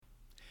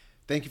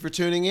Thank you for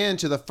tuning in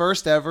to the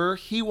first ever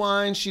He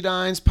Wines, She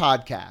Dines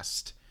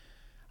podcast.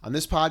 On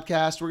this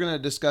podcast, we're going to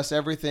discuss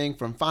everything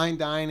from fine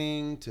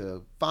dining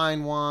to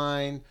fine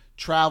wine,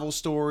 travel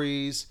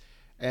stories,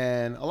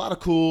 and a lot of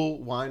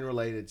cool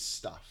wine-related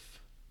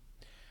stuff.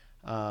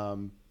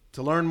 To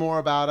learn more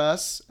about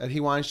us at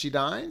He Wines, She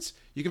Dines,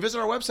 you can visit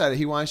our website at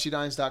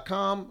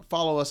hewinesshedines.com.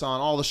 Follow us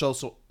on all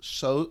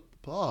the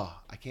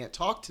I can't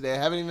talk today. I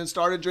haven't even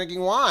started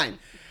drinking wine.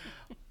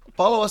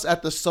 Follow us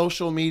at the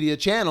social media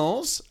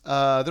channels.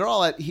 They're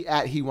all at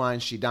He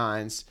Wines, She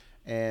Dines.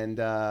 And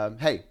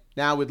hey,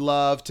 now we'd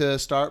love to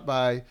start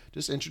by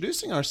just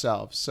introducing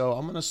ourselves. So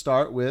I'm going to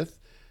start with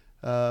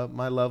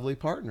my lovely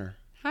partner.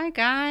 Hi,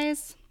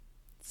 guys.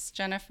 It's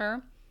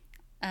Jennifer.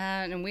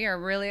 And we are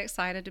really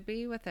excited to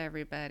be with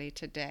everybody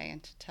today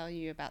and to tell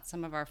you about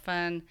some of our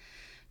fun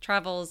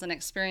travels and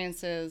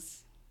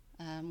experiences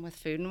with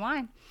food and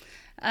wine.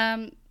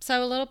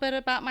 So a little bit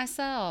about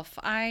myself.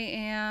 I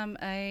am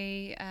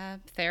a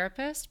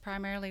therapist,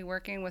 primarily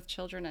working with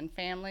children and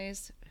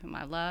families whom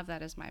I love.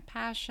 That is my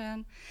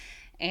passion.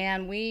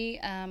 And we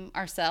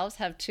ourselves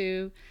have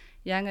 2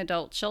 young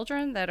adult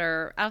children that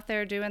are out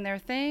there doing their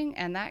thing,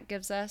 and that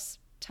gives us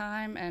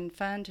time and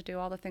fun to do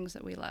all the things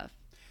that we love.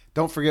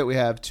 Don't forget we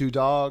have 2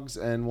 dogs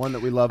and one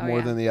that we love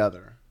more than the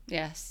other.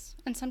 Yes.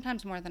 And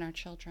sometimes more than our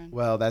children.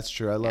 Well, that's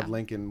true. I love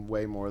Lincoln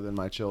way more than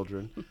my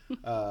children.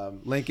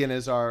 Lincoln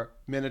is our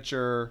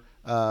miniature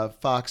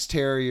fox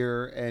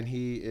terrier, and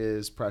he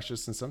is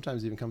precious and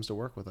sometimes even comes to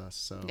work with us.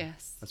 So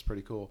yes, that's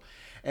pretty cool.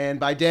 And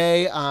by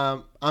day,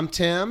 I'm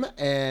Tim,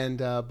 and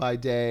by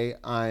day,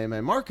 I'm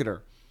a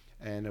marketer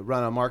and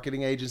run a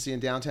marketing agency in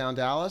downtown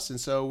Dallas. And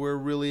so we're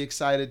really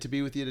excited to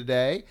be with you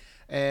today.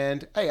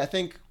 And hey, I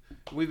think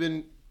we've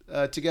been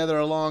together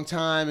a long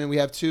time, and we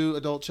have 2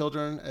 adult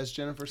children, as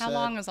Jennifer said. How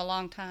long is a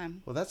long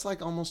time? Well, that's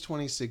like almost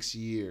 26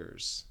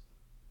 years.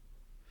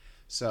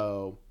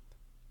 So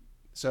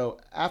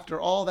after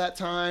all that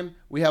time,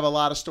 we have a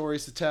lot of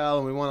stories to tell,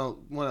 and we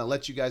want to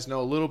let you guys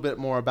know a little bit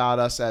more about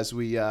us as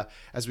we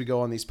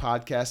go on these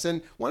podcasts.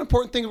 And one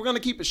important thing, we're going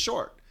to keep it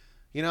short.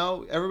 You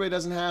know, everybody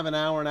doesn't have an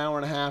hour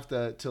and a half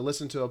to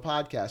listen to a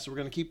podcast, so we're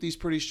going to keep these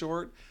pretty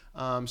short.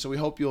 So we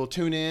hope you'll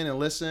tune in and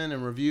listen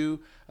and review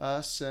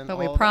us. But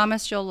we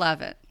promise you'll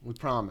love it. We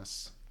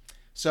promise.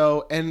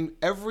 So, and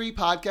every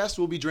podcast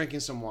we'll be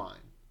drinking some wine.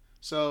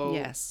 So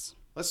yes,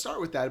 let's start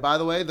with that. By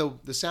the way,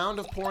 the sound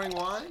of pouring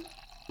wine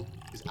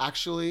is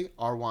actually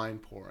our wine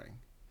pouring.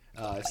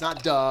 It's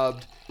not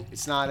dubbed.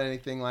 It's not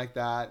anything like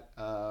that.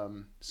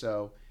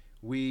 So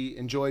we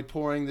enjoyed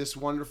pouring this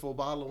wonderful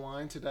bottle of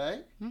wine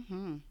today.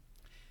 Mm-hmm.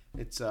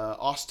 It's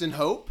Austin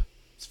Hope.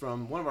 It's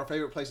from one of our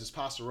favorite places,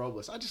 Paso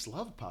Robles. I just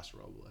love Paso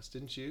Robles,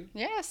 didn't you?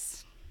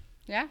 Yes.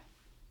 Yeah.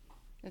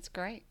 It's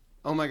great.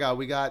 Oh my God,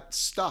 we got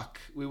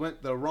stuck. We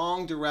went the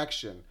wrong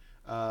direction.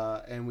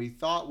 And we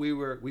thought we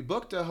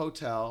booked a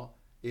hotel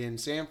in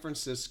San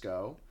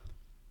Francisco,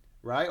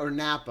 right? Or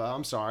Napa,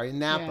 I'm sorry,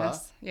 Napa.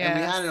 Yes. And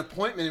we had an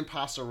appointment in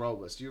Paso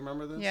Robles. Do you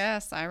remember this?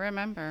 Yes, I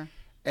remember.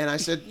 And I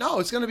said, no,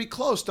 it's going to be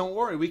close. Don't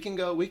worry. We can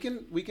go. We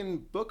can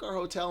book our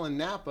hotel in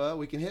Napa.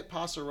 We can hit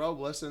Paso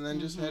Robles and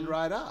then just head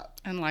right up.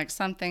 And like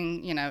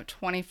something,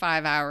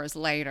 25 hours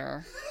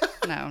later.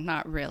 No,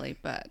 not really,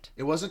 but.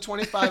 It wasn't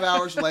 25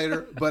 hours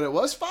later, but it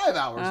was 5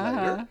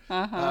 hours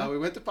later. We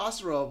went to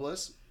Paso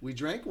Robles. We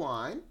drank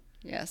wine.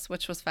 Yes,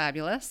 which was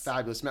fabulous.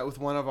 Fabulous. Met with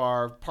one of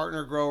our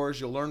partner growers.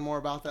 You'll learn more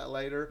about that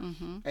later.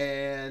 Mm-hmm.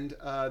 And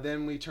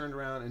then we turned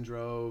around and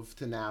drove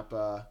to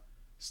Napa.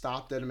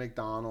 Stopped at a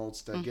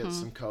McDonald's to get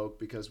some Coke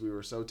because we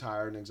were so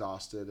tired and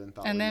exhausted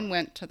and then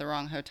went to the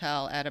wrong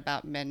hotel at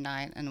about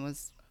midnight and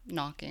was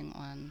knocking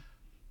on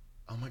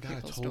Oh my God, I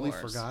totally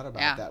doors. Forgot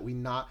about that. We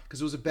knocked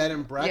because it was a bed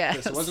and breakfast.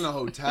 Yes. It wasn't a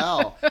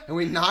hotel. And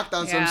we knocked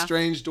on some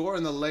strange door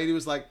and the lady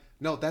was like,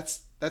 "No, that's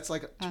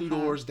like 2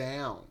 doors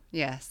down."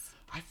 Yes.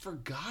 I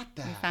forgot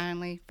that. We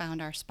finally found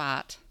our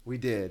spot. We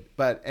did.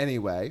 But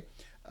anyway,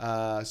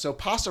 so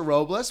Paso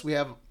Robles, we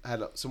have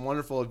had some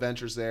wonderful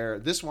adventures there.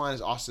 This wine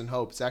is Austin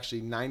Hope. It's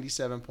actually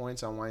 97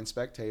 points on Wine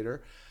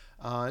Spectator.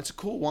 It's a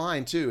cool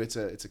wine too. It's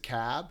a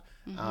cab.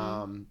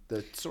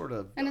 The sort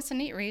of and it's a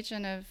neat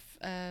region of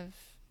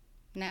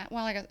Napa.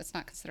 Well, I guess it's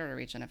not considered a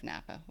region of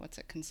Napa. What's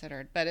it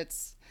considered? But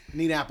it's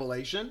neat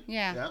appellation.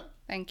 Yeah.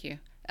 Thank you.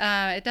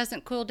 It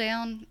doesn't cool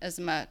down as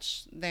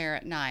much there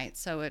at night,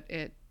 so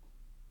it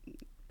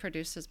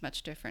produces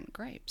much different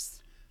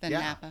grapes than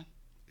Napa.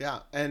 Yeah,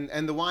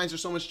 and the wines are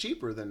so much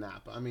cheaper than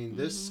Napa. I mean,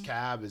 this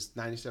cab is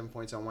 97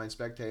 points on Wine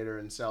Spectator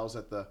and sells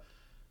at the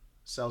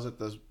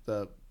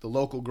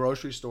local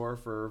grocery store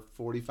for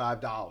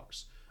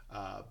 $45.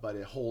 But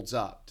it holds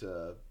up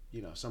to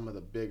some of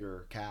the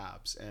bigger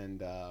cabs,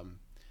 and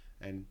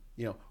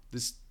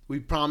this. We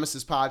promise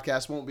this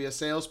podcast won't be a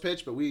sales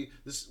pitch, but we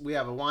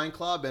have a wine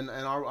club, and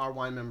our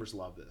wine members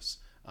love this.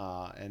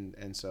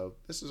 And so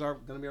this is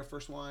going to be our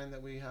first wine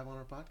that we have on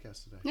our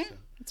podcast today. Yeah, so.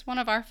 It's one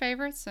of our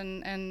favorites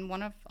and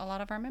one of a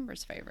lot of our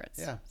members' favorites.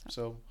 Yeah,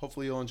 so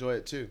hopefully you'll enjoy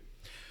it too.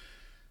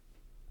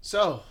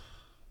 So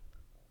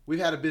we've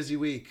had a busy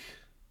week.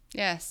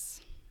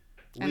 Yes.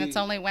 And it's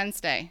only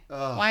Wednesday.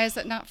 Why is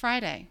it not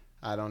Friday?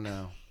 I don't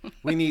know.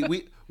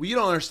 You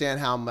don't understand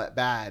how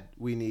bad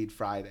we need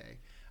Friday.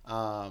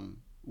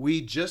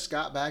 We just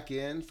got back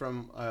in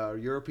from a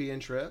European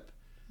trip.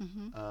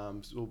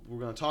 So we're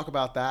going to talk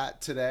about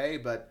that today,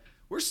 but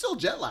we're still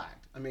jet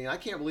lagged. I mean, I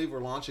can't believe we're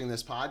launching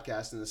this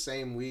podcast in the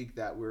same week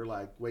that we're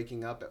like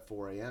waking up at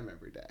 4 a.m.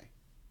 every day.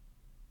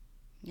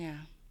 Yeah.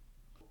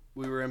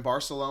 We were in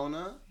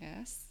Barcelona.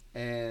 Yes.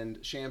 And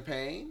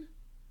Champagne.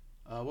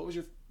 What was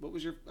your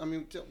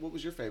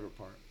favorite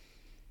part?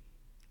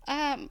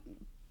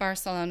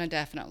 Barcelona,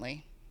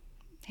 definitely.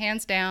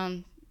 Hands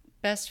down,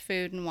 best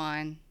food and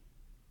wine.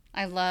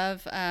 I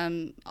love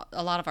a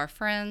lot of our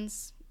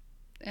friends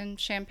in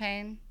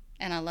Champagne,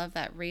 and I love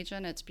that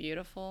region. It's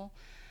beautiful.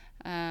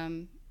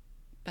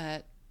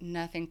 But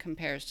nothing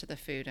compares to the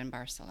food in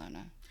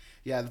Barcelona.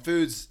 Yeah, the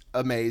food's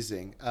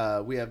amazing.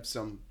 We have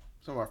some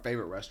of our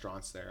favorite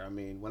restaurants there. I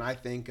mean, when I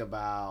think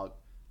about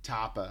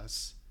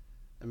tapas,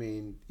 I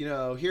mean,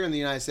 here in the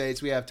United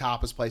States, we have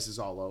tapas places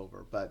all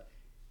over, but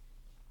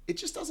it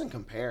just doesn't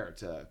compare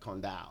to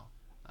Condal,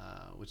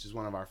 which is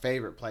one of our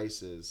favorite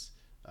places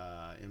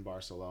in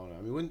Barcelona.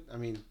 I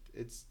mean,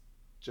 it's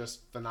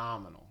just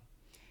phenomenal.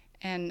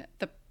 And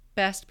the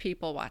best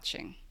people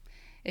watching.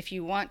 If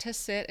you want to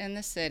sit in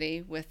the city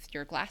with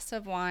your glass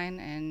of wine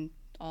and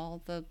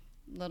all the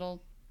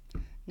little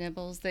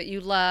nibbles that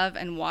you love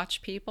and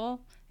watch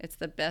people, it's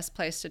the best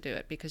place to do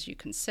it because you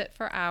can sit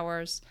for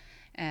hours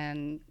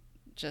and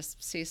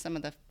just see some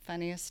of the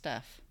funniest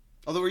stuff.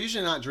 Although we're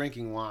usually not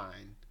drinking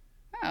wine.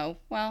 Oh,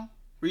 well.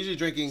 We're usually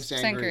drinking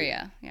sangria.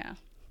 Sangria, yeah.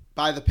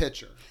 By the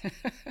pitcher.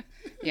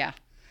 Yeah.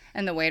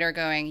 And the waiter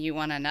going, "You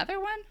want another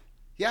one?"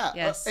 Yeah.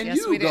 Yes, and yes,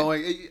 you we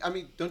going, did. I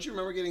mean, don't you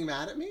remember getting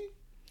mad at me?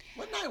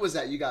 What night was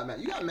that you got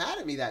mad? You got mad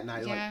at me that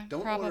night. Yeah, like,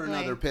 don't probably. order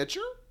another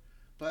pitcher?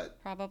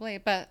 Probably.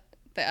 But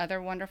the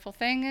other wonderful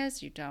thing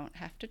is you don't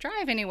have to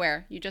drive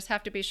anywhere. You just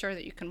have to be sure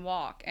that you can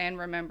walk and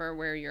remember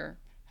where your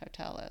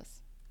hotel is.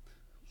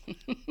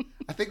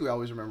 I think we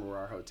always remember where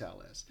our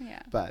hotel is.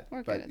 Yeah. But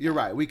you're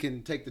right. We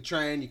can take the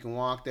train. You can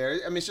walk there.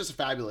 I mean, it's just a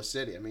fabulous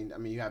city. I mean,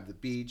 you have the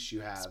beach.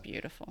 You have it's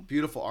beautiful.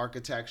 Beautiful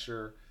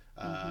architecture.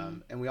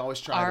 And we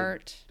always try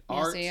art,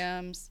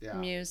 museums,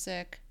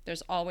 music.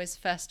 There's always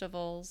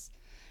festivals,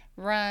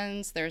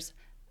 runs. There's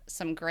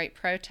some great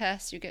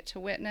protests you get to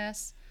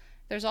witness.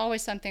 There's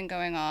always something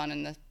going on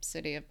in the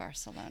city of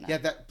Barcelona.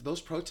 Yeah, those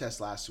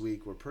protests last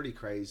week were pretty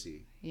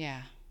crazy.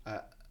 Yeah.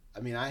 I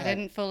mean, I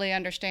didn't fully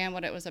understand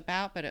what it was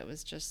about, but it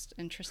was just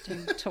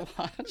interesting to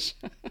watch.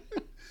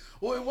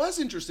 Well, it was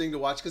interesting to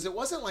watch because it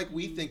wasn't like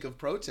we think of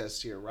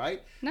protests here,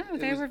 right? No,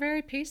 they were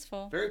very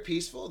peaceful. Very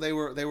peaceful. They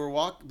were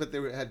but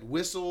they had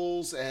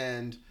whistles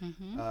and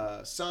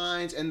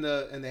signs, and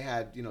they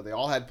had they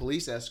all had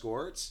police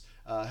escorts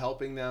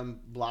helping them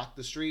block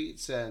the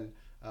streets, and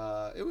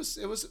it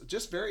was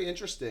just very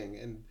interesting.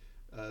 And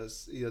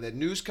they had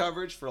news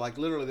coverage for like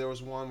literally there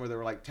was one where there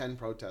were like 10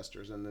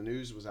 protesters, and the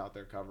news was out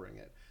there covering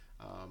it.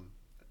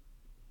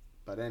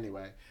 But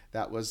anyway,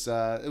 that was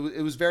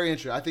it was very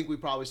interesting. I think we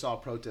probably saw a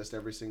protest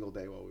every single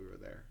day while we were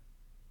there.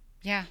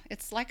 Yeah,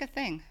 it's like a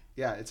thing.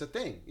 Yeah, it's a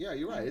thing. Yeah,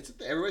 you're right.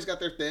 Everybody's got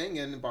their thing,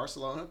 and in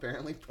Barcelona,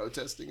 apparently,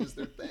 protesting is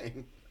their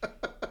thing.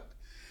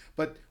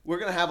 But we're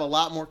gonna have a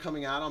lot more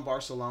coming out on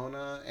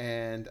Barcelona,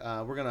 and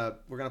we're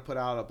gonna put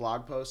out a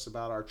blog post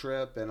about our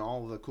trip and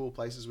all of the cool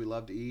places we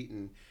love to eat.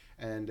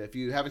 And if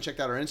you haven't checked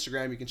out our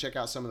Instagram, you can check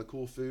out some of the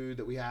cool food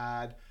that we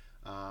had.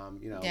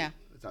 Yeah.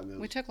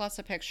 We took lots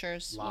of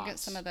pictures. Lots. We'll get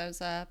some of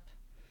those up.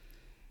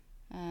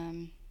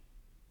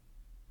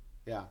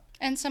 Yeah.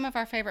 And some of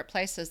our favorite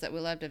places that we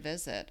love to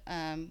visit.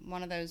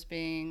 One of those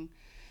being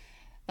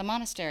the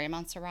monastery,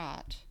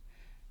 Montserrat.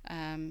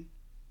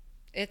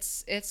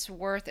 It's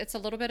a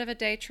little bit of a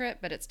day trip,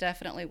 but it's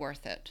definitely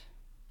worth it.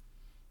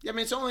 Yeah, I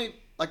mean, it's only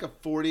like a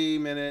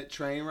 40-minute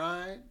train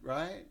ride,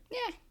 right?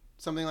 Yeah.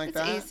 Something like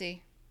that. It's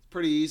easy.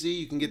 Pretty easy.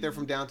 You can get there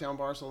from downtown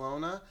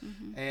Barcelona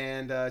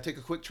and take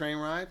a quick train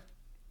ride,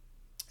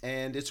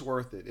 and it's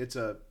worth it.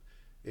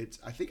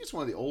 I think it's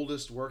one of the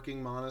oldest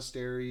working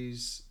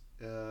monasteries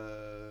in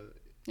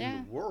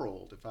the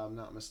world, if I'm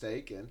not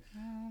mistaken.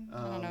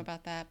 I don't know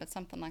about that, but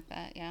something like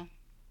that, yeah.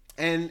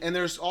 And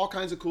there's all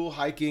kinds of cool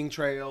hiking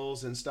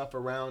trails and stuff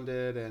around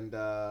it, and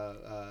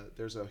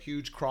there's a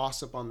huge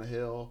cross up on the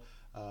hill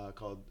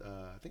called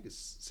I think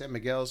it's San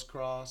Miguel's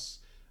Cross,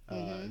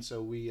 and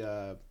so we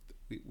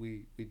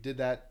did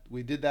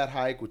that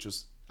hike, which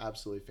was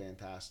absolutely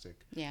fantastic.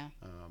 Yeah.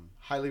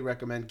 Highly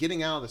recommend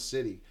getting out of the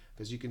city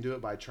because you can do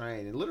it by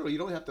train, and literally you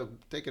don't have to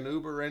take an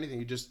Uber or anything.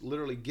 You just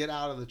literally get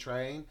out of the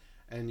train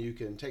and you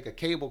can take a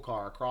cable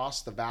car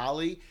across the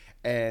valley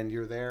and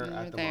you're there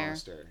at the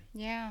monastery.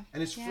 Yeah.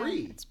 And it's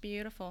free. It's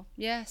beautiful.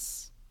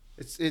 Yes.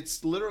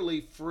 It's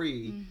literally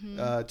free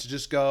to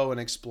just go and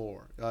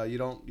explore. You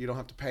don't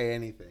have to pay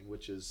anything,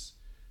 which is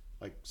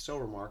like so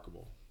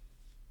remarkable.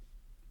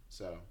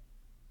 So.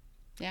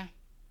 Yeah.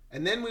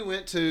 And then we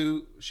went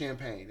to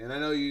Champagne, and I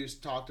know you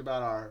talked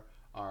about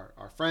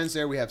our friends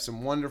there. We have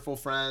some wonderful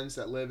friends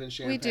that live in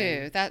Champaign. We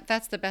do.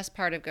 That's the best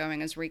part of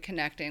going, is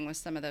reconnecting with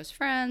some of those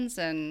friends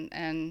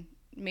and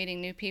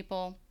meeting new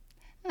people.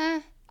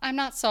 I'm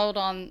not sold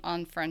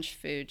on French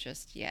food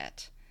just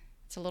yet.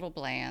 It's a little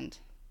bland.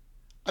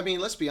 I mean,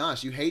 let's be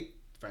honest. You hate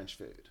French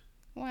food.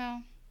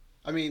 Well,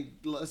 I mean,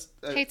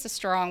 hate's a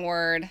strong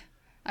word.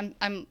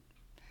 I'm.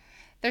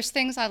 There's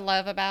things I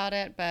love about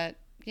it, but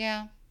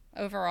yeah,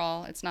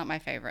 overall, it's not my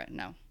favorite.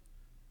 No.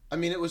 I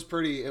mean, it was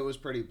pretty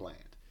bland.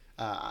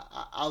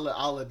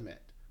 I'll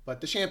admit,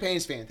 but the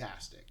champagne's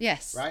fantastic.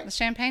 Yes, right. The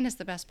champagne is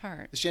the best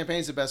part. The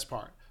champagne's the best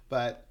part.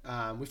 But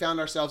we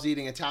found ourselves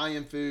eating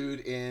Italian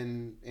food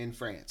in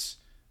France.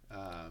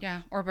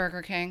 Yeah, or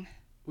Burger King.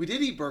 We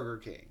did eat Burger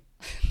King.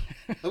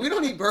 We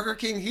don't eat Burger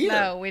King here.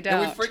 No, we don't.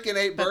 And we freaking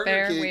ate But Burger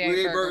there King. we We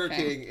ate ate Burger Burger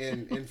King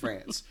in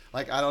France.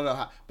 Like, I don't know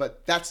how.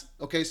 But that's,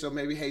 okay, so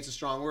maybe hate's a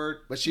strong word.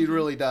 But she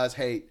really does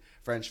hate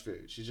French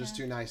food. She's just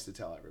too nice to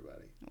tell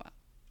everybody. Well,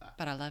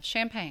 but I love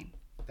champagne.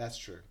 That's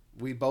true.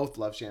 We both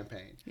love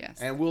champagne. Yes.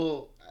 And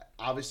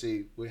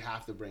obviously, we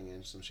have to bring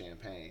in some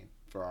champagne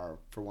for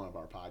one of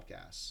our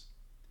podcasts.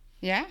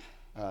 Yeah.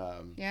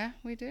 Yeah,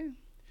 we do.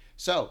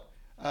 So,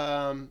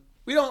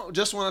 we don't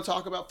just want to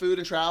talk about food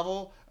and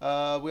travel.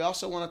 We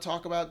also want to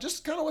talk about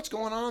just kind of what's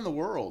going on in the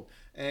world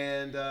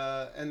and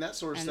that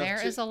sort of And stuff.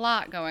 there is a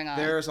lot going on.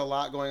 There's a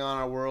lot going on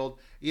in our world,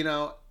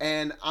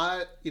 and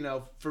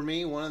for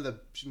me, one of the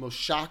most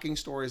shocking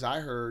stories I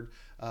heard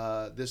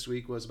this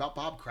week was about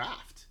Bob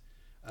Kraft.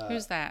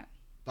 Who's that?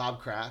 Bob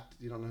Kraft.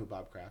 You don't know who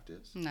Bob Kraft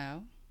is?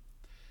 No.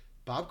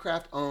 Bob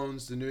Kraft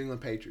owns the New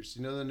England Patriots. Do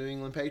you know the New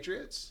England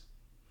Patriots?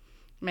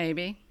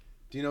 Maybe.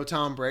 Do you know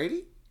Tom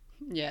Brady?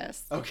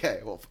 Yes.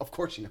 Okay, well, of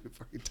course you know who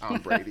fucking Tom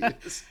Brady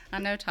is. I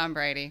know Tom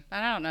Brady, but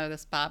I don't know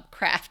this Bob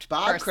Kraft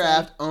Bob person.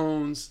 Kraft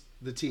owns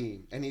the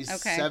team, and he's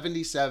Okay.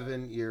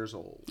 77 years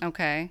old.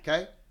 Okay.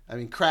 Okay? I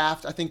mean,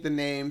 Kraft, I think the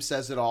name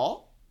says it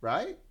all,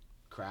 right?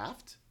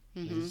 Kraft.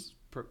 Mm-hmm.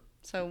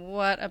 So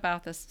what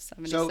about this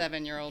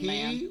 77-year-old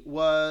man? He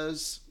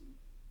was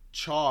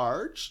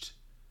charged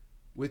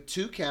with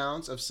 2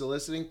 counts of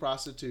soliciting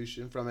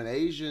prostitution from an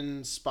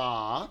Asian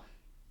spa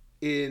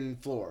in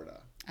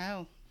Florida.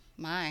 Oh,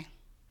 my.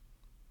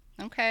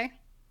 Okay.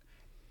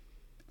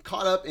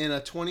 Caught up in a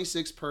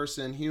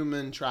 26-person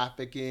human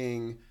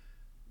trafficking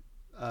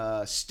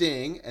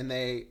sting, and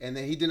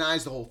he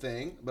denies the whole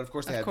thing. But of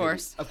course they have video.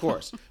 Of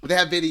course, but they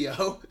have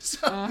video,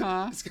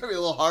 so it's gonna be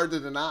a little hard to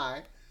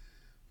deny.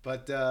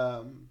 But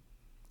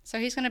so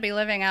he's going to be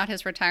living out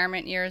his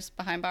retirement years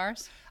behind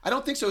bars? I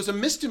don't think so. It's a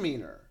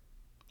misdemeanor.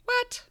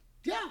 What?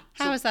 Yeah.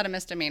 How is that a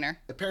misdemeanor?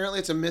 Apparently,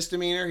 it's a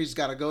misdemeanor. He's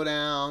got to go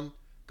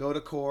to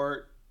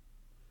court,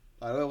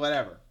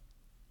 whatever,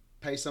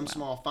 pay some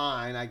small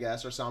fine, I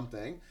guess, or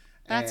something.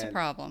 That's a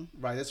problem.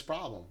 Right, that's a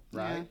problem,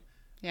 right?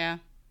 Yeah.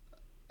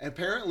 And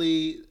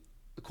apparently,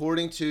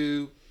 according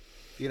to,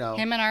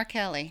 him and R.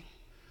 Kelly.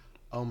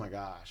 Oh my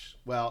gosh.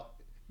 Well,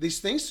 these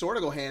things sort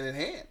of go hand in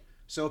hand.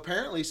 So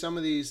apparently, some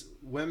of these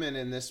women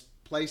in this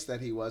place that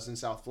he was in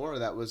South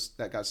Florida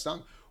that got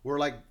stung were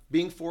like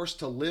being forced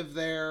to live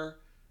there,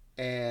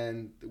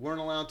 and weren't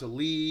allowed to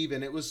leave,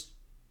 and it was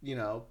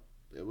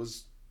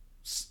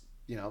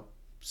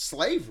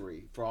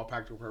slavery for all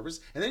practical purposes.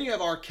 And then you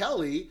have R.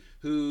 Kelly,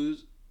 who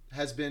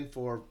has been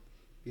for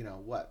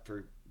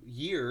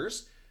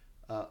years,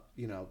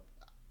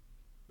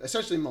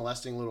 essentially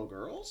molesting little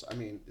girls. I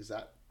mean, is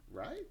that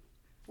right?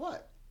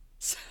 What?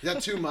 Is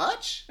that too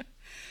much?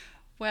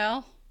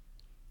 Well,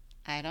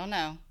 I don't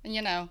know.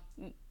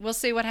 We'll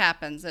see what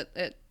happens.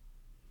 It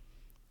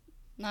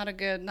not a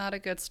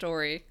good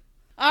story.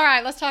 All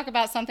right, let's talk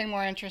about something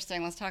more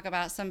interesting. Let's talk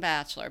about some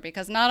Bachelor,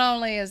 because not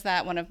only is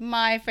that one of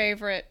my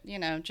favorite,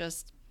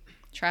 just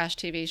trash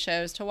TV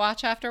shows to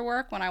watch after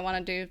work when I want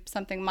to do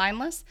something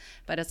mindless,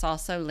 but it's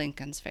also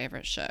Lincoln's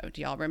favorite show.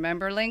 Do y'all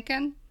remember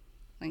Lincoln?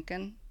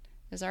 Lincoln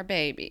is our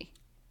baby,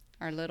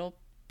 our little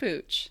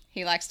pooch.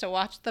 He likes to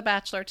watch The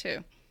Bachelor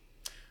too.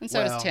 And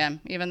so does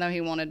Tim, even though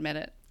he won't admit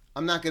it.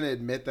 I'm not going to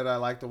admit that I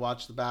like to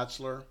watch The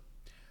Bachelor.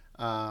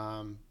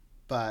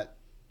 But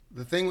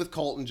the thing with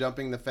Colton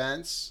jumping the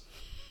fence...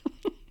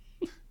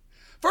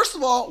 First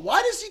of all,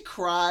 why does he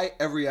cry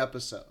every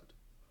episode?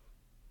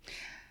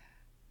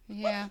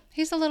 Yeah,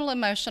 he's a little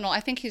emotional.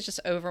 I think he's just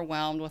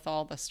overwhelmed with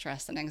all the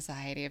stress and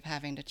anxiety of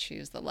having to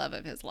choose the love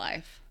of his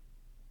life.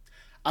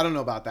 I don't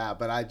know about that,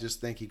 but I just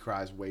think he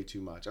cries way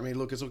too much. I mean,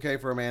 look, it's okay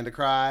for a man to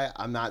cry.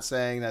 I'm not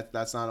saying that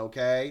that's not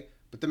okay.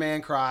 But the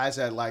man cries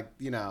at I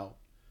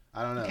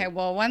don't know. Okay,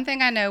 well, one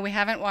thing I know, we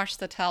haven't watched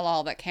the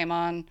tell-all that came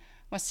on,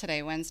 what's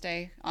today,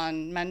 Wednesday?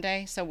 On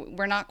Monday. So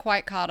we're not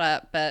quite caught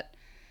up, but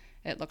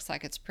it looks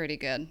like it's pretty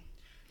good.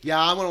 Yeah,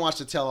 I want to watch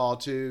the tell-all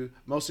too,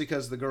 mostly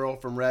because the girl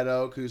from Red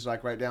Oak, who's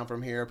like right down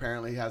from here,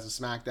 apparently has a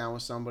smackdown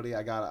with somebody.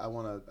 I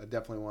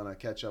definitely want to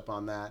catch up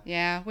on that.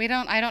 Yeah,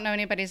 I don't know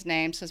anybody's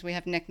names because we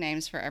have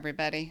nicknames for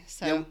everybody.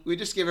 So yeah, we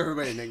just give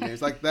everybody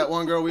nicknames. Like that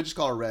one girl, we just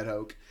call her Red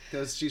Oak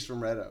because she's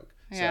from Red Oak.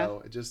 Yeah.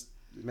 So it just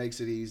makes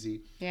it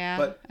easy.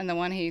 Yeah, and the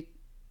one he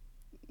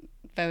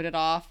voted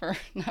off, or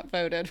not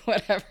voted,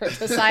 whatever,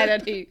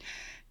 decided he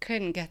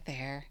couldn't get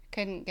there.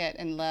 Couldn't get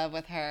in love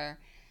with her.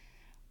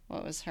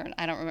 What was her?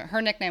 I don't remember.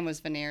 Her nickname was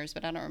Veneers,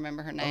 but I don't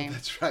remember her name. Oh,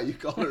 that's right. You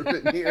called her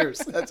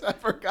Veneers. I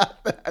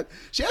forgot that.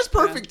 She has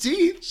perfect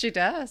teeth. She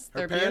does. Her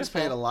They're parents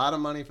beautiful. paid a lot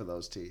of money for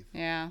those teeth.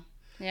 Yeah.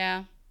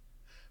 Yeah.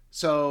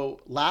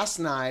 So last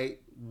night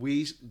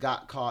we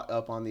got caught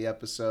up on the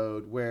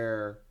episode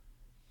where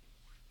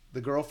the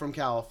girl from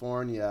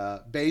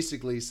California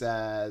basically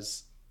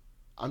says,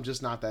 "I'm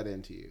just not that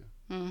into you."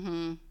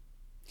 Mm-hmm.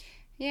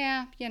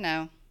 Yeah,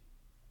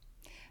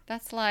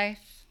 that's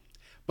life.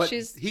 But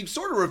he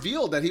sort of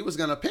revealed that he was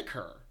going to pick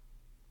her.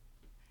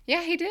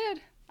 Yeah, he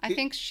did. I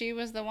think she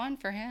was the one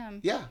for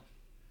him. Yeah.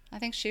 I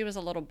think she was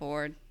a little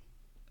bored.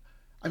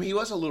 I mean, he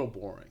was a little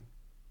boring.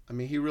 I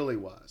mean, he really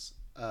was.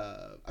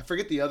 I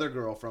forget the other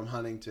girl from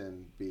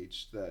Huntington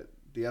Beach,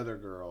 the other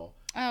girl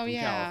from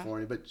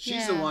California, but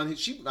she's the one.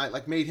 She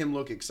like made him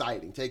look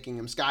exciting, taking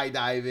him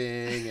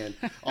skydiving and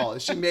all.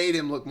 She made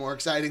him look more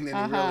exciting than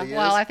he really is.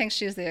 Well, I think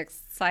she's the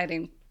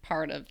exciting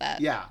part of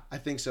that. Yeah, I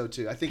think so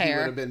too. I think he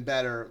would have been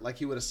better. Like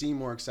he would have seemed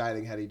more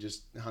exciting had he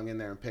just hung in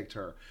there and picked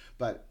her.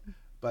 But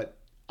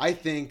I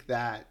think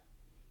that,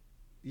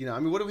 I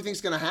mean, what do we think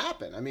is going to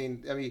happen? I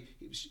mean,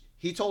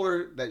 he told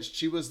her that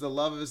she was the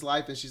love of his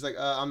life, and she's like,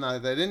 "I'm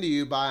not that into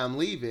you. Bye, I'm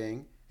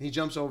leaving." And he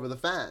jumps over the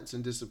fence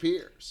and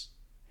disappears.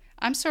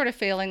 I'm sort of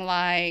feeling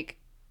like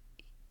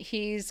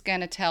he's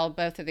going to tell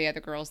both of the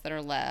other girls that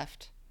are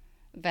left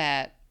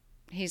that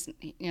he's,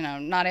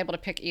 not able to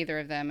pick either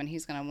of them, and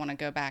he's going to want to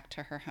go back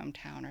to her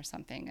hometown or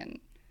something and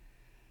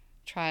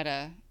try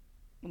to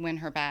win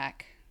her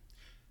back.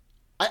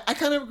 I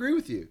kind of agree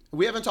with you.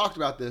 We haven't talked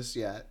about this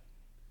yet.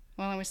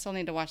 Well, and we still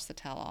need to watch the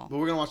tell-all. But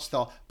we're going to watch the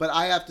tell-all. But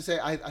I have to say,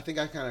 I think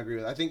I kind of agree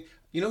with it. I think,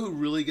 you know who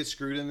really gets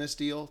screwed in this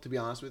deal, to be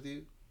honest with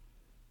you?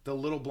 The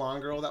little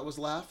blonde girl that was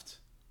left.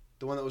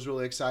 The one that was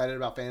really excited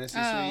about Fantasy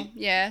Suite. Oh,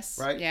 yes.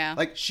 Right? Yeah.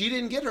 Like, she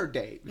didn't get her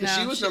date because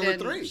she was number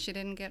 3. She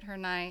didn't get her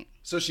night.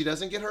 So she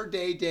doesn't get her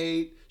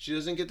date. She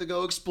doesn't get to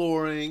go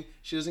exploring.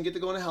 She doesn't get to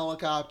go in a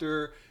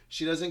helicopter.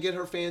 She doesn't get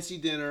her fancy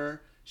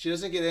dinner. She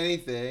doesn't get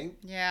anything.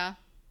 Yeah.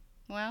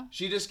 Well.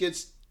 She just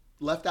gets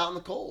left out in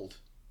the cold.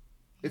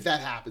 If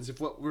that happens, if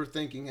what we're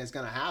thinking is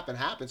going to happen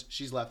happens,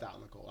 she's left out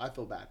in the cold. I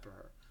feel bad for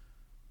her.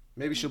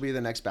 Maybe she'll be the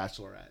next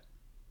Bachelorette.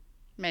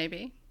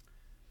 Maybe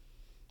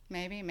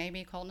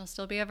Colton will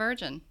still be a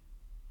virgin.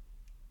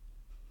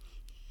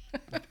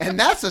 And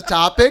that's a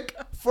topic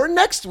for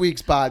next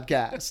week's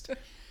podcast.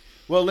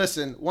 Well,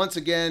 listen, once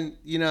again,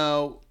 we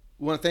want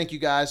to thank you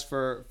guys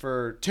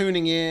for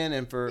tuning in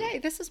and for... Yay,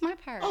 this is my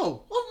part.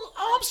 Oh,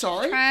 I'm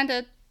sorry. Trying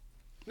to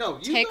you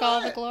take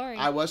all the glory.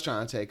 I was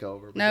trying to take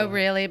over. No,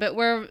 really, but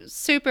we're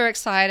super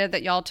excited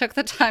that y'all took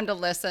the time to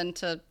listen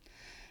to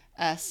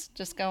us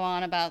just go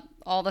on about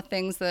all the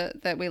things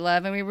that we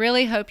love, and we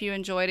really hope you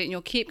enjoyed it and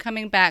you'll keep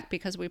coming back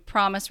because we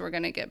promise we're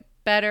going to get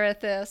better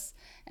at this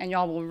and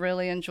y'all will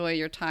really enjoy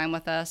your time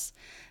with us.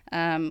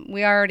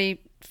 We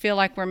already feel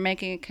like we're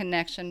making a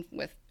connection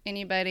with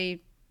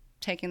anybody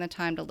taking the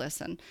time to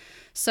listen.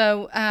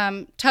 So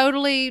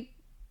totally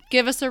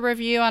give us a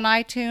review on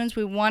iTunes.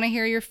 We want to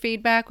hear your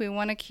feedback. We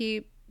want to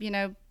keep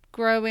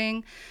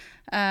growing,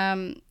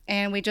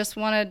 and we just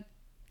want to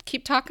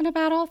keep talking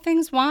about all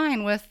things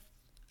wine with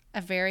a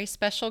very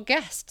special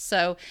guest.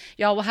 So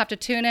y'all will have to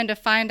tune in to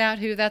find out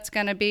who that's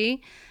going to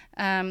be.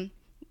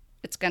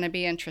 It's going to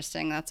be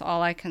interesting. That's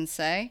all I can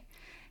say.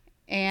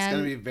 And it's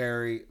going to be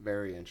very,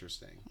 very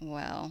interesting.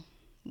 Well,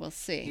 we'll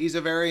see. He's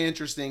a very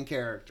interesting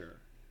character.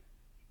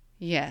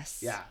 Yes.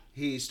 Yeah.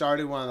 He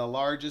started one of the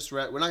largest, we're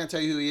not going to tell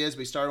you who he is,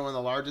 but he started one of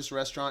the largest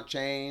restaurant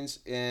chains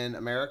in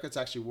America. It's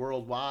actually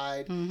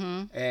worldwide.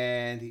 Mm-hmm.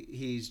 And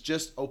he's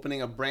just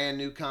opening a brand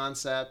new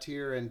concept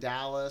here in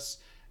Dallas.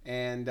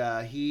 And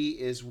he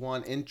is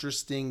one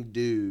interesting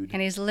dude.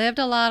 And he's lived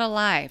a lot of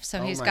life.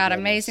 So he's got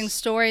amazing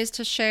stories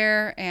to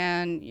share,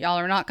 and y'all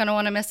are not going to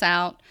want to miss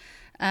out.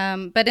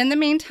 But in the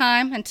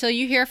meantime, until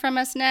you hear from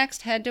us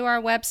next, head to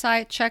our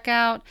website, check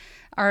out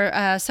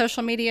our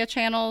social media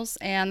channels,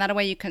 and that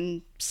way you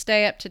can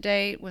stay up to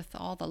date with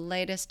all the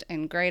latest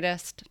and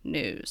greatest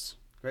news.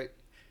 Great.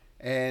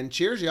 And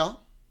cheers, y'all.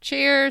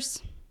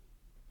 Cheers.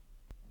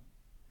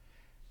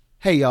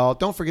 Hey, y'all,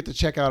 don't forget to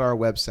check out our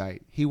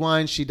website,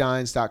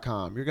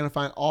 hewinesshedines.com. You're going to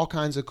find all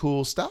kinds of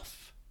cool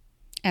stuff.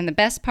 And the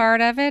best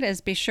part of it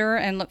is be sure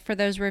and look for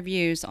those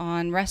reviews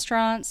on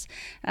restaurants.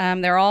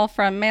 They're all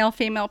from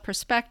male-female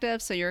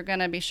perspective, so you're going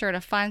to be sure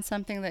to find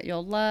something that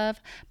you'll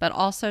love, but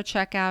also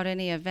check out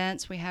any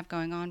events we have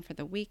going on for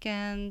the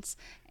weekends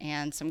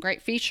and some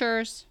great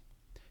features.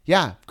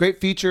 Yeah, great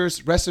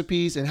features,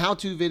 recipes, and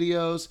how-to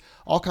videos,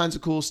 all kinds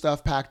of cool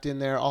stuff packed in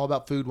there, all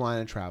about food, wine,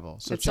 and travel.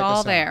 So it's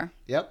all there.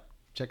 Yep.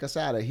 Check us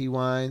out at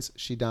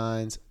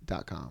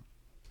hewinesshedines.com.